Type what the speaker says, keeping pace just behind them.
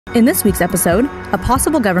In this week's episode, a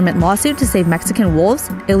possible government lawsuit to save Mexican wolves,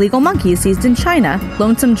 illegal monkeys seized in China,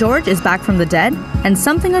 Lonesome George is back from the dead, and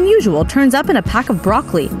something unusual turns up in a pack of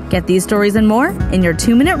broccoli. Get these stories and more in your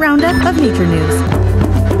 2-minute roundup of nature news.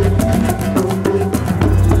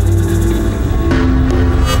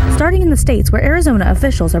 Starting in the States, where Arizona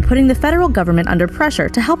officials are putting the federal government under pressure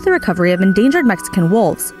to help the recovery of endangered Mexican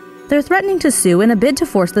wolves. They're threatening to sue in a bid to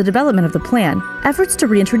force the development of the plan. Efforts to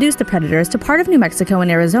reintroduce the predators to part of New Mexico and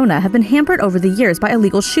Arizona have been hampered over the years by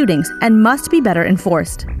illegal shootings and must be better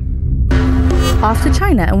enforced. Off to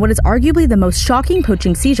China and what is arguably the most shocking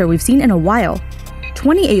poaching seizure we've seen in a while.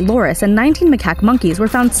 28 loris and 19 macaque monkeys were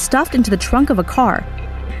found stuffed into the trunk of a car.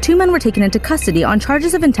 2 men were taken into custody on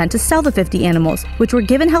charges of intent to sell the 50 animals, which were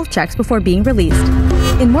given health checks before being released.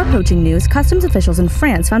 In more poaching news, customs officials in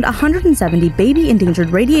France found 170 baby endangered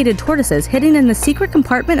radiated tortoises hidden in the secret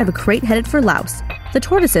compartment of a crate headed for Laos. The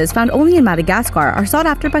tortoises, found only in Madagascar, are sought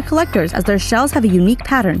after by collectors as their shells have a unique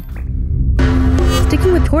pattern.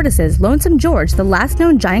 Sticking with tortoises, Lonesome George, the last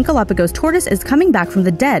known giant Galapagos tortoise, is coming back from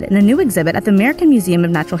the dead in a new exhibit at the American Museum of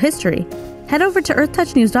Natural History. Head over to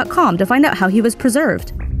earthtouchnews.com to find out how he was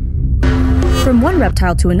preserved. From one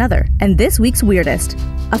reptile to another, and this week's weirdest.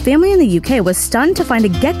 A family in the UK was stunned to find a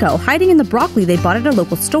gecko hiding in the broccoli they bought at a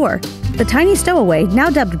local store. The tiny stowaway,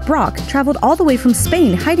 now dubbed Brock, traveled all the way from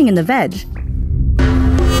Spain hiding in the veg.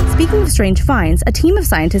 Speaking of strange finds, a team of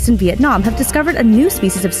scientists in Vietnam have discovered a new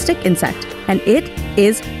species of stick insect, and it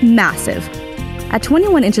is massive. At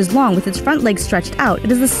 21 inches long with its front legs stretched out,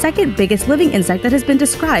 it is the second biggest living insect that has been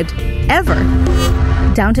described, ever.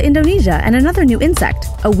 Down to Indonesia and another new insect,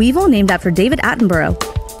 a weevil named after David Attenborough.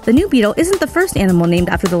 The new beetle isn't the first animal named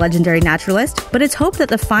after the legendary naturalist, but it's hoped that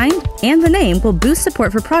the find and the name will boost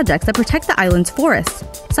support for projects that protect the island's forests,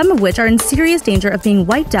 some of which are in serious danger of being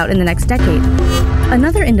wiped out in the next decade.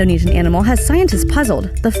 Another Indonesian animal has scientists puzzled,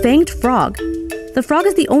 the fanged frog. The frog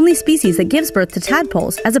is the only species that gives birth to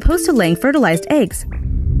tadpoles, as opposed to laying fertilized eggs.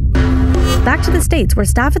 Back to the States, where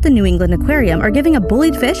staff at the New England Aquarium are giving a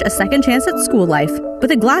bullied fish a second chance at school life, with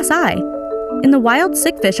a glass eye. In the wild,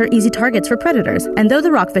 sick fish are easy targets for predators, and though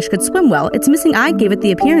the rockfish could swim well, its missing eye gave it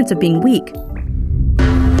the appearance of being weak.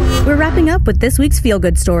 We're wrapping up with this week's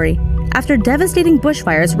feel-good story. After devastating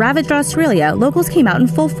bushfires ravaged Australia, locals came out in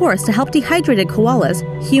full force to help dehydrated koalas.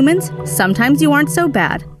 Humans, sometimes you aren't so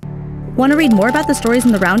bad. Want to read more about the stories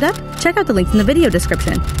in the roundup? Check out the links in the video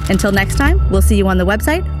description. Until next time, we'll see you on the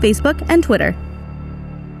website, Facebook, and Twitter.